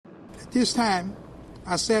At this time,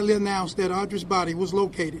 I sadly announce that Audrii's body was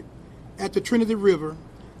located at the Trinity River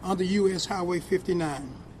on the U.S. Highway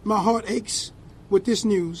 59. My heart aches with this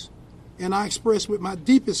news, and I express with my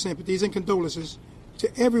deepest sympathies and condolences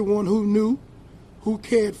to everyone who knew, who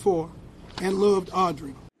cared for, and loved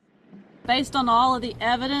Audrii. Based on all of the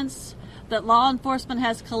evidence that law enforcement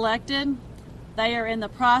has collected, they are in the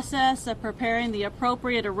process of preparing the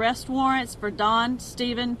appropriate arrest warrants for Don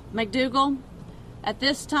Stephen McDougal. At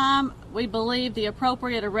this time, we believe the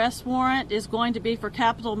appropriate arrest warrant is going to be for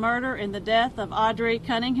capital murder in the death of Audrii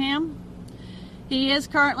Cunningham. He is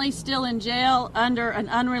currently still in jail under an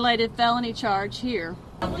unrelated felony charge here.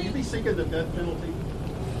 Will you be seeking the death penalty?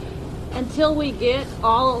 Until we get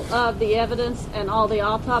all of the evidence and all the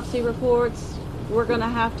autopsy reports, we're going to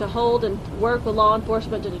have to hold and work with law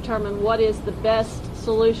enforcement to determine what is the best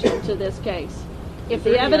solution to this case. If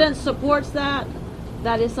the evidence supports that,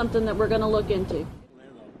 that is something that we're going to look into.